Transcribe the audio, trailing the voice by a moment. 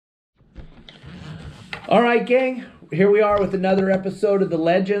All right, gang. Here we are with another episode of the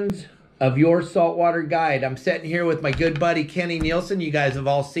Legends of Your Saltwater Guide. I'm sitting here with my good buddy Kenny Nielsen. You guys have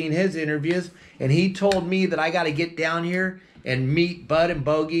all seen his interviews, and he told me that I got to get down here and meet Bud and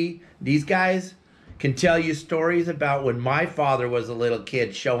Bogie. These guys can tell you stories about when my father was a little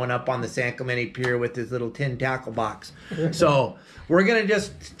kid showing up on the San Clemente Pier with his little tin tackle box. So we're going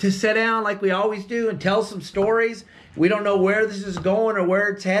to sit down like we always do and tell some stories. We don't know where this is going or where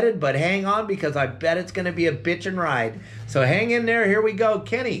it's headed, but hang on because I bet it's going to be a bitchin' ride. So hang in there. Here we go.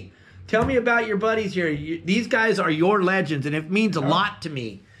 Kenny, tell me about your buddies here. These guys are your legends, and it means a lot to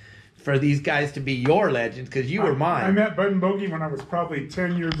me for these guys to be your legends because you were mine. I met Bud and Bogie when I was probably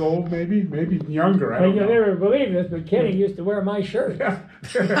 10 years old, maybe younger. Well, you'll never believe this, but Kenny used to wear my shirts. Yeah.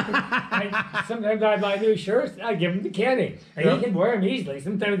 Sometimes I'd buy new shirts, I'd give them to Kenny. And he can wear them easily.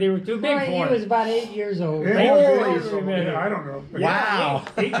 Sometimes they were too big for him. He was about 8 years old. Yeah, I don't know. Wow.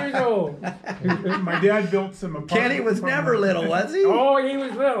 Yeah, 8 years old. My dad built some apartments. Kenny was never little, was he? Oh, he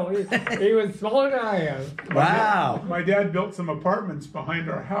was little. He was smaller than I am. Wow. My dad built some apartments behind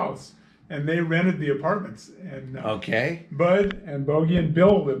our house, and they rented the apartments. And Okay. Bud and Bogie and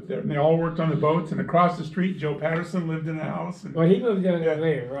Bill lived there, and they all worked on the boats. And across the street, Joe Patterson lived in a house. And, Well, he moved down there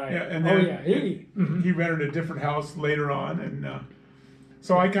later, right? yeah, and then he rented a different house later on, and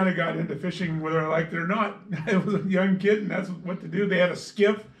so I kind of got into fishing, whether I liked it or not. I was a young kid, and that's what to do. They had a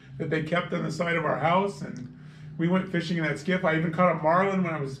skiff that they kept on the side of our house, and we went fishing in that skiff. I even caught a marlin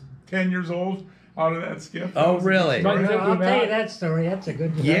when I was 10 years old out of that skiff. Oh, really? I'll tell you that story. That's a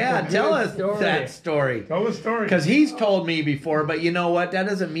good one. Yeah, tell us story. that story. Tell the story. Because he's told me before, but you know what? That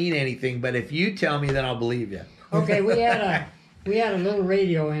doesn't mean anything. But if you tell me, then I'll believe you. Okay, we had a little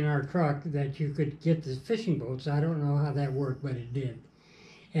radio in our truck that you could get the fishing boats. I don't know how that worked, but it did.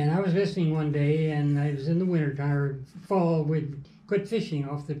 And I was listening one day, and it was in the wintertime or fall. We'd quit fishing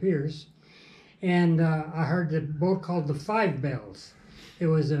off the piers, and I heard the boat called the Five Bells. It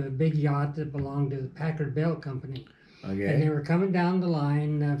was a big yacht that belonged to the Packard Bell Company. Okay. And they were coming down the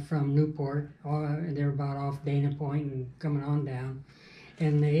line from Newport. And they were about off Dana Point and coming on down.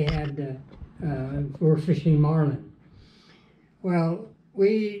 And they had were fishing marlin. Well,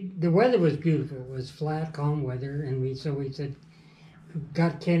 the weather was beautiful. It was flat, calm weather, and we said,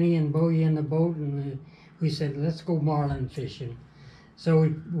 got Kenny and Bogie in the boat, and we said, let's go marlin fishing.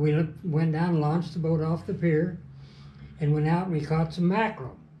 So we went down and launched the boat off the pier, and went out and we caught some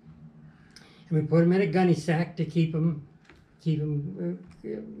mackerel. And we put them in a gunny sack to keep them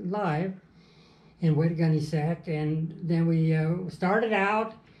live, and wet gunny sack. And then we started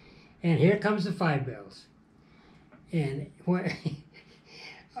out, and here comes the Five Bells. And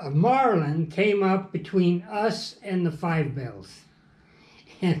a marlin came up between us and the Five Bells.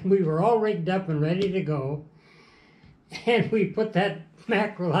 And we were all rigged up and ready to go. And we put that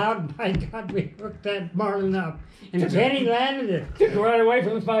mackerel out, and by God, we hooked that marlin up. And Kenny landed it. Took it right away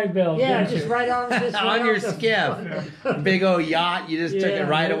from the Five Bells. Yeah, just right on this On your skiff. Big old yacht, you just took it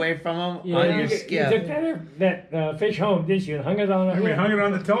right away from them on your skiff. You took that fish home, didn't you? And hung it on we hung it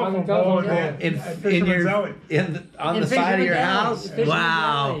on the telephone pole on the side of your house? Fisherman's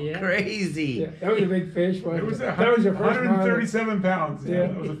Wow, Alley, yeah. Crazy. Yeah, that was a big fish. It was that was your first 137 pounds. Yeah.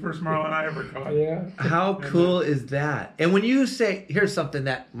 That was the first marlin I ever caught. Yeah. How cool is that? And when you say, here's something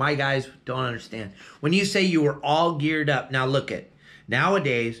that my guys don't understand. When you say you were all geared up, now look at,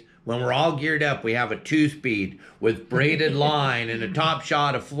 nowadays, when we're all geared up, we have a 2-speed with braided line and a top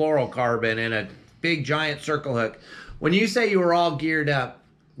shot of fluorocarbon and a big giant circle hook. When you say you were all geared up,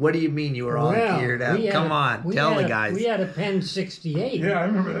 what do you mean you were all geared up? Come on, tell the guys. We had a Penn 68. Yeah, I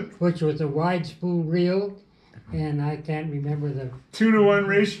remember that. Which was a wide spool reel, and I can't remember the 2-to-1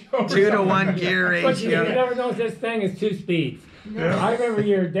 ratio. 2-to-1 gear ratio. But you never know such thing as 2 speeds. Yeah. I remember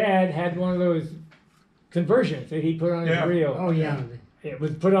your dad had one of those conversions that he put on his reel. Oh, yeah. It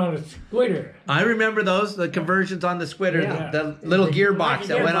was put on a splitter. I remember those, the conversions on the squitter, Yeah. the little gearbox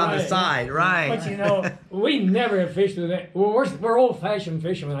that went on the side, right. But you know, we never have fished with it. Well, we're old-fashioned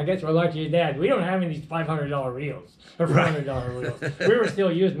fishermen. I guess we're like your dad. We don't have any $500 reels or $400 reels. We were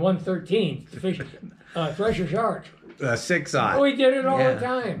still using 113 to fish thresher sharks. 6-aught. We did it all the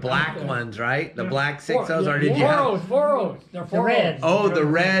time. Black ones, right? The black 6-0s, or did you have? 4-0s. They're 4-0s. The red. Oh, the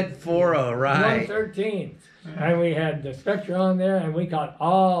red 4-0, right. 113. And we had the Spectre on there, and we caught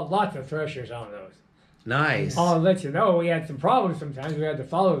lots of threshers on those. Nice. I'll let you know, we had some problems sometimes. We had to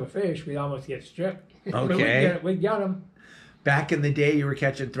follow the fish. We'd almost get stripped. Okay. But we got them. Back in the day, you were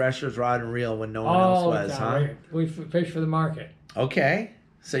catching threshers rod and reel when no one else was, huh? We fished for the market. Okay.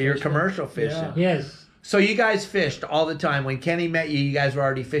 So you're commercial fishing. Yeah. Yes. So you guys fished all the time. When Kenny met you, you guys were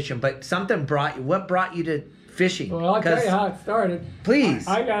already fishing. But something brought you. What brought you to fishing? Well, I'll tell 'Cause- you how it started. Please.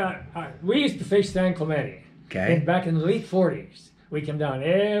 We used to fish San Clemente. Okay. Back in the late 40s. We come down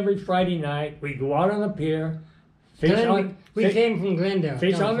every Friday night. We go out on the pier. We came from Glendale.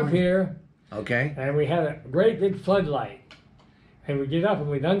 Fish on the California. pier. Okay. And we had a great big floodlight. And we get up and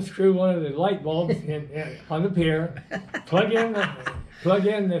we'd unscrew one of the light bulbs on the pier, plug in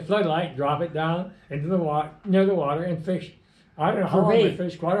the floodlight, drop it down into the water, near the water, and fish. I don't know how long we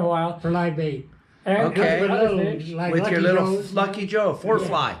fished, quite a while. For live bait. And Okay. with Little, fish. like With Lucky your little Joe's, Lucky Joe, four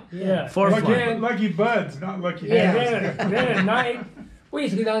fly. Yeah. Four Lucky, fly. lucky buds, not lucky And hands. then at night, we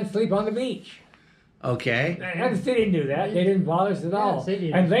used to go down and sleep on the beach. Okay. And the city didn't do that. They didn't bother us at all. the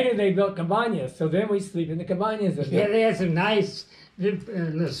city And later they built cabanas, so then we sleep in the cabanas at Yeah, night. they had some nice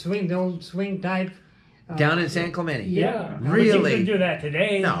the old swing type. Down in San Clemente. Yeah. Really? But you couldn't do that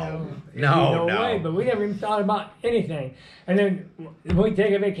today. No. No No. way, but we never even thought about anything. And then we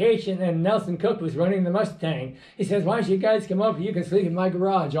take a vacation, and Nelson Cook was running the Mustang. He says, "Why don't you guys come up? You can sleep in my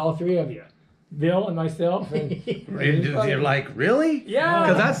garage, all three of you, Bill and myself." And You're like, really? Yeah.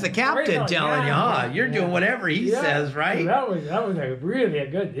 Because that's the captain Really? telling you, huh? You're doing whatever he Yeah. says, right? That was really a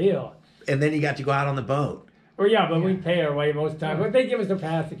good deal. And then you got to go out on the boat. Well, yeah, but we pay our way most times. But they give us a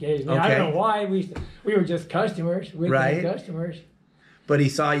pass occasionally. I Okay. don't know why. We were just customers. We were Right. customers. But he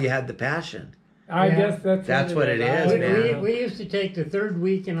saw you had the passion. I Yeah. guess That's what it is, We, man. we used to take the third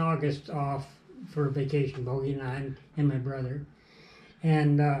week in August off for vacation, Bogie and I and my brother,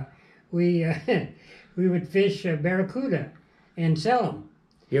 and we we would fish barracuda and sell them.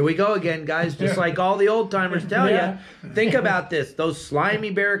 Here we go again, guys. Just like all the old timers tell Yeah. you. Think about this. Those slimy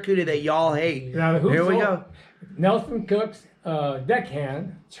barracuda that y'all hate. Now, who Here we sold- go. Nelson Cook's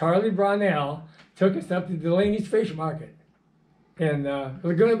deckhand, Charlie Brownell, took us up to Delaney's Fish Market in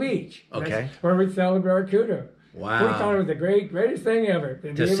Laguna Beach. Okay. That's where we'd sell the barracuda. Wow. We thought it was the greatest thing ever.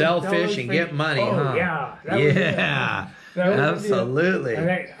 To sell fish and get money, oh, huh? Yeah. That was it. Yeah. That was the deal. Absolutely.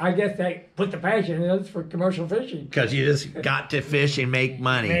 And I guess they put the passion in us for commercial fishing. Because you just got to fish and make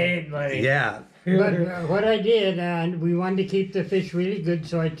money. Made money. Yeah. But what I did, we wanted to keep the fish really good,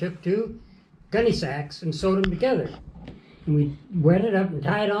 so I took 2 gunny sacks and sewed them together. And we wet it up and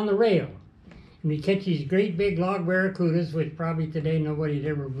tie it on the rail. And we catch these great big log barracudas, which probably today nobody'd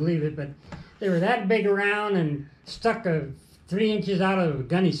ever believe it, but they were that big around and stuck 3 inches out of a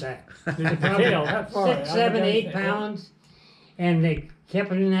gunny sack. The tail, that far. 6, 7, 8 pounds. And they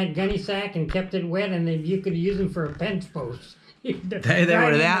kept it in that gunny sack and kept it wet, and then you could use them for a fence post. They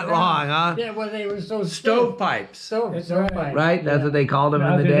were that long, huh? Yeah, well, they were so Stovepipes. That's right. Stovepipe. Right? That's what they called them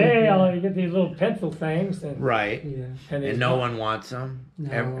Now in the today, day. you get these little pencil things. And, Right. Yeah. and And no one wants them.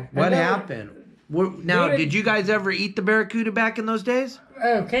 No. What And they- happened? Now, David- did you guys ever eat the barracuda back in those days?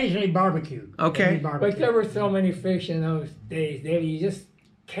 Occasionally barbecued. Okay. But there were so many fish in those days, David, you just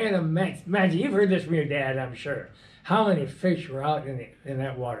can't imagine. You've heard this from your dad, I'm sure. How many fish were out in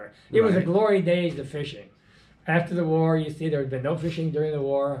that water? It was a Right. glory days of fishing. After the war, you see there had been no fishing during the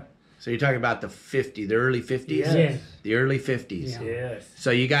war. So you're talking about the early 50s? Yes. The early 50s. Yeah. Yes.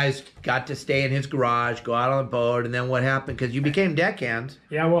 So you guys got to stay in his garage, go out on the boat, and then what happened? Because you became deckhands.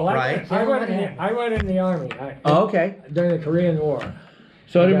 Yeah, well, Right. I went in the Army Okay. during the Korean War.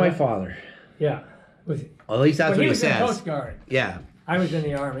 So did my father. Yeah. Was, Well, at least that's but what he he was in the says. Coast Guard. Yeah. I was in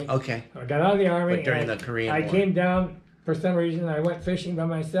the Army. Okay. I got out of the Army. But during and the Korean I War. came down for some reason. I went fishing by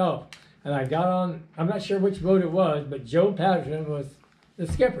myself, and I got on. I'm not sure which boat it was, but Joe Patterson was the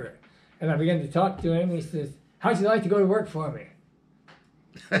skipper, and I began to talk to him. He says, "How'd you like to go to work for me?"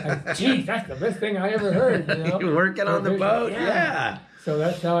 Geez, that's the best thing I ever heard. You know? You're working on the Fishing. boat? Yeah. So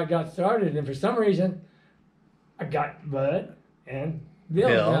that's how it got started, and for some reason, I got Bud and Bill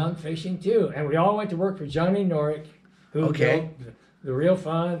down fishing too, and we all went to work for Johnny Norick, who Okay. built the Real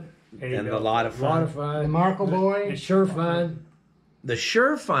Fun he And the built Lot of Fun. The Marco the Boy. Sure Fun. The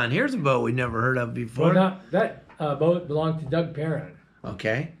Sure Fun. Here's a boat we never heard of before. Well, not that boat belonged to Doug Perrin.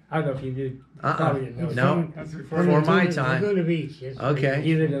 Okay. I don't know if you did. Uh-uh. Probably didn't know. No. That's Before before. my Laguna- time. Laguna Beach. Yes. Okay.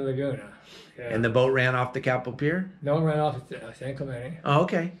 He lived in Laguna. Yeah. And the boat ran off the Capel Pier? No one ran off at San Clemente. Oh,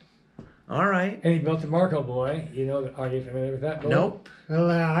 okay. All right. And he built the Marco Boy. You know, are you familiar with that boat? Nope. Well,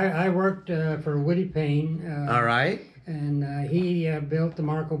 I worked for Woody Payne. All right. And he built the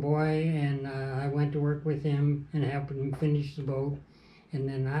Marco Boy, and I went to work with him and helped him finish the boat. And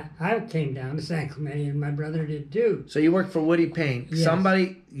then I came down to San Clemente, and my brother did too. So you worked for Woody Payne. Yes.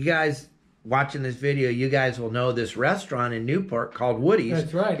 Somebody, you guys watching this video, you guys will know this restaurant in Newport called Woody's.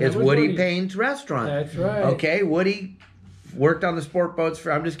 That's right. It's That was Woody Woody's. Payne's restaurant. That's right. Okay, Woody worked on the sport boats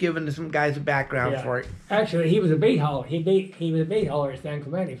for. I'm just giving some guys a background Yeah. for it. Actually, he was a bait hauler. He was a bait hauler at San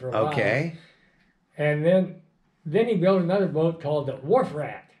Clemente for a while. Okay. And then he built another boat called the Wharf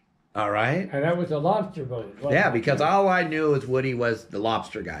Rat. All right. And that was a lobster boat. Yeah, because all I knew was Woody was the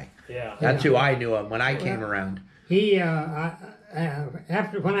lobster guy. Yeah. That's who I knew him when I came around. He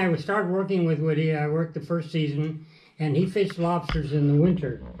after when I started working with Woody, I worked the first season, and he fished lobsters in the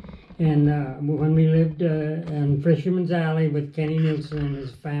winter. And when we lived in Fisherman's Alley with Kenny Nielsen and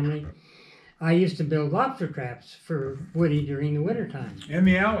his family, I used to build lobster traps for Woody during the wintertime. In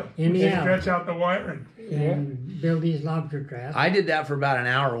the alley. In the They alley. stretch out the wire And build these lobster traps. I did that for about an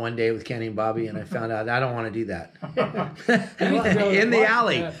hour one day with Kenny and Bobby, and I found out I don't want to do that. In the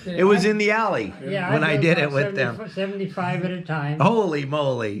alley. It was in the alley when I built did it about with them. 75 at a time. Holy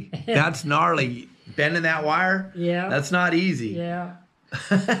moly. That's gnarly. Bending that wire? Yeah. That's not easy. Yeah.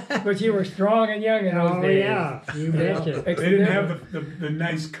 But you were strong and young in those Oh, days. yeah. You betcha. They didn't have the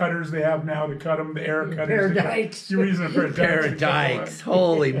nice cutters they have now to cut them, the air cutters. Pair of dikes. You're using a pair of Pair dikes. of dikes.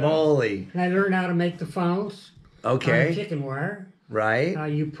 Holy moly. And I learned how to make the funnels on Okay. chicken wire. Right.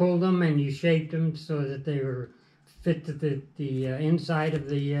 You pulled them and you shaped them so that they were fit to the inside of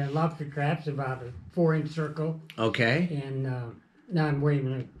the lobster traps, about a 4-inch circle. Okay. And now I'm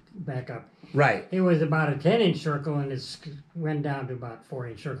waving it back up. Right. It was about a 10-inch circle, and it went down to about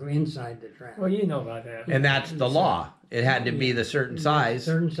 4-inch circle inside the trap. Well, you know about that. And that's the law. It had to be the certain size.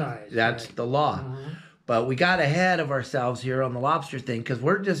 Certain size. That's right. the law. Uh-huh. But we got ahead of ourselves here on the lobster thing because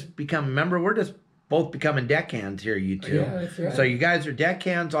we're just both becoming deckhands here, you two. Yeah, that's right. So you guys are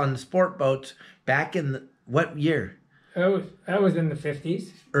deckhands on the sport boats back in what year? That was in the 50s.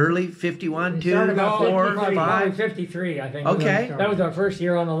 Early 51, We 2, started about 4, 53. 5. 53, I think. Okay. That was our first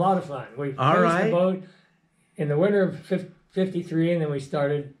year on a lot of fun. We All finished right. the boat in the winter of 53, and then we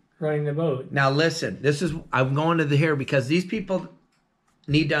started running the boat. Now listen, I'm going to here because these people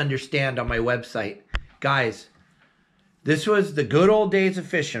need to understand on my website. Guys, this was the good old days of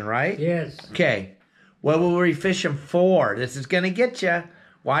fishing, right? Yes. Okay. What were we fishing for? This is going to get you.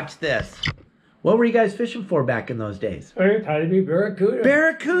 Watch this. What were you guys fishing for back in those days? It had to be barracuda.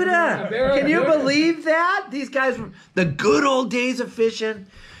 Barracuda. Can you Barracuda. believe that? These guys were the good old days of fishing.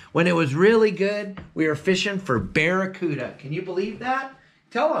 When it was really good, we were fishing for barracuda. Can you believe that?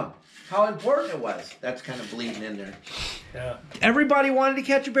 Tell them how important it was. That's kind of bleeding in there. Yeah, Everybody wanted to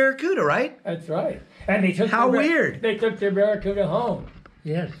catch a barracuda, right? that's right. And they took How their weird. They took their barracuda home.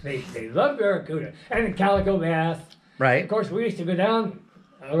 Yes. They loved barracuda and the calico bass. Right. Of course, we used to go down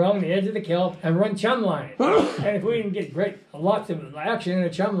along the edge of the kelp and run chum line. And if we didn't get lots of action in a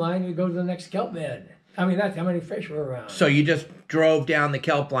chum line, we'd go to the next kelp bed. I mean, that's how many fish were around. So you just drove down the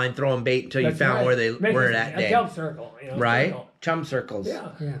kelp line throwing bait until you That's found right. where they Make were a that day. kelp circle, Right? circle. Chum circles. Yeah.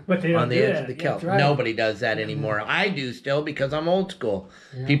 Yeah. But they don't On the do edge that. of the Yeah, kelp. that's right. Nobody does that anymore. I do still because I'm old school.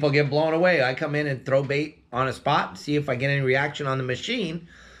 Yeah. People get blown away. I come in and throw bait on a spot and see if I get any reaction on the machine.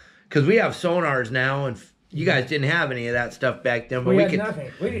 Because we have sonars now, and you guys didn't have any of that stuff back then. But We we had could.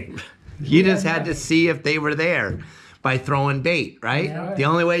 nothing. We didn't. You just had to see if they were there by throwing bait, right? Yeah. The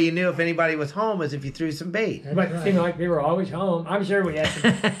only way you knew if anybody was home was if you threw some bait. That's But it right. seemed like they were always home. I'm sure we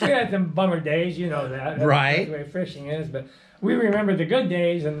had some bummer days, you know that. That's Right. the way fishing is. But we remember the good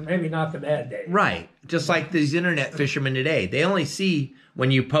days and maybe not the bad days. Right. Just like these internet fishermen today. They only see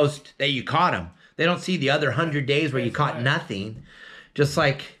when you post that you caught them. They don't see the other 100 days where you That's caught right. nothing. Just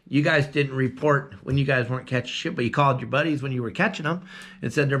like you guys didn't report when you guys weren't catching shit, but you called your buddies when you were catching them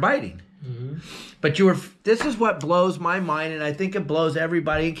and said they're biting. Mm-hmm. But this is what blows my mind, and I think it blows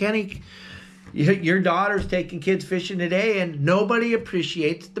everybody. And Kenny, your daughter's taking kids fishing today, and nobody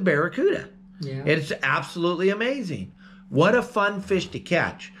appreciates the barracuda. Yeah. It's absolutely amazing. What a fun fish to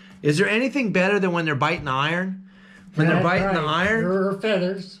catch. Is there anything better than when they're biting the iron? When they're That's biting the right. iron? Or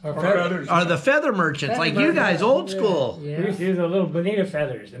feathers. Or Or feathers. others. Are the feather merchants, like you guys, old school. We Yeah. used to use the little bonita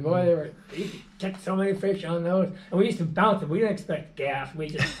feathers, and boy, they could catch so many fish on those. And we used to bounce them. We didn't expect gaff.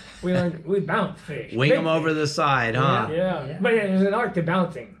 We bounced fish. Wing Big them over fish. the side, huh? Yeah. Yeah. But there's an art to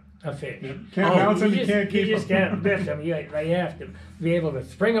bouncing a fish. Can't Oh, bounce them, you just, can't keep you just them. can't lift them. You have to be able to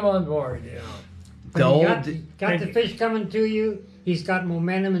spring them on board. You know, The When you old, got the fish coming to you, he's got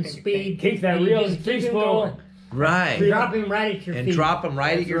momentum and speed. keep that and you reel just fish keep him flow. going. right. Drop him right at your And feet. drop them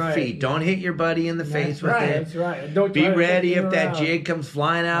right at That's your right. feet. Don't hit your buddy in the face with right. it. That's right. And don't Be try to ready lift if them that around. jig comes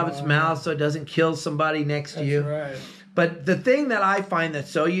flying out of its mouth so it doesn't kill somebody next to That's you. right. But the thing that I find that's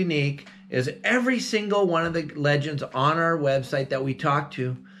so unique is every single one of the legends on our website that we talk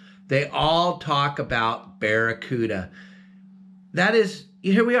to, they all talk about barracuda. That is,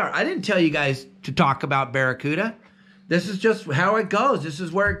 here we are. I didn't tell you guys to talk about barracuda. This is just how it goes. This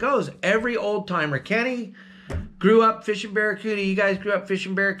is where it goes. Every old timer. Kenny grew up fishing barracuda. You guys grew up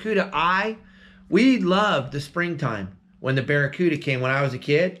fishing barracuda. We loved the springtime when the barracuda came when I was a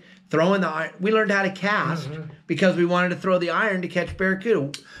kid. throwing the iron. We learned how to cast because we wanted to throw the iron to catch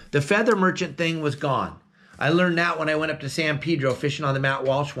barracuda. The feather merchant thing was gone. I learned that when I went up to San Pedro fishing on the Matt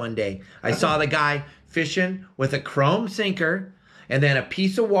Walsh one day. I saw the guy fishing with a chrome sinker and then a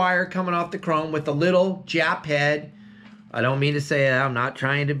piece of wire coming off the chrome with a little Jap head. I don't mean to say that. I'm not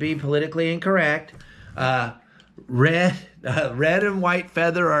trying to be politically incorrect. Red and white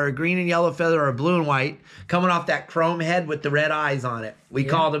feather, or a green and yellow feather, or a blue and white coming off that chrome head with the red eyes on it. We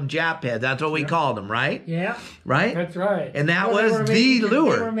called them Jap head. That's what we called them, right? Yeah. Right? That's right. And that was the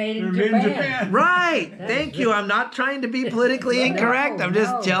lure. They were made in They're made in Japan. Japan. Right. Thank you. I'm not trying to be politically incorrect. I'm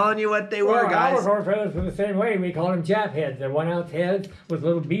just telling you what they were, Well, guys. Albacore feathers were the same way. We call them Jap heads. They're 1 ounce heads with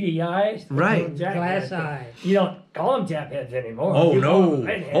little beady eyes. Right. Glass eyes. You don't call them Jap heads anymore. Oh, You call no. them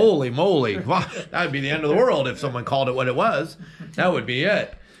red heads. Holy moly. Wow. That would be the end of the world if someone called it what it was. That would be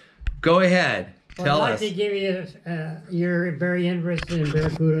it. Go ahead. Well, Tell I'd like us. to give you, you're very interested in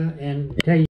barracuda and tell you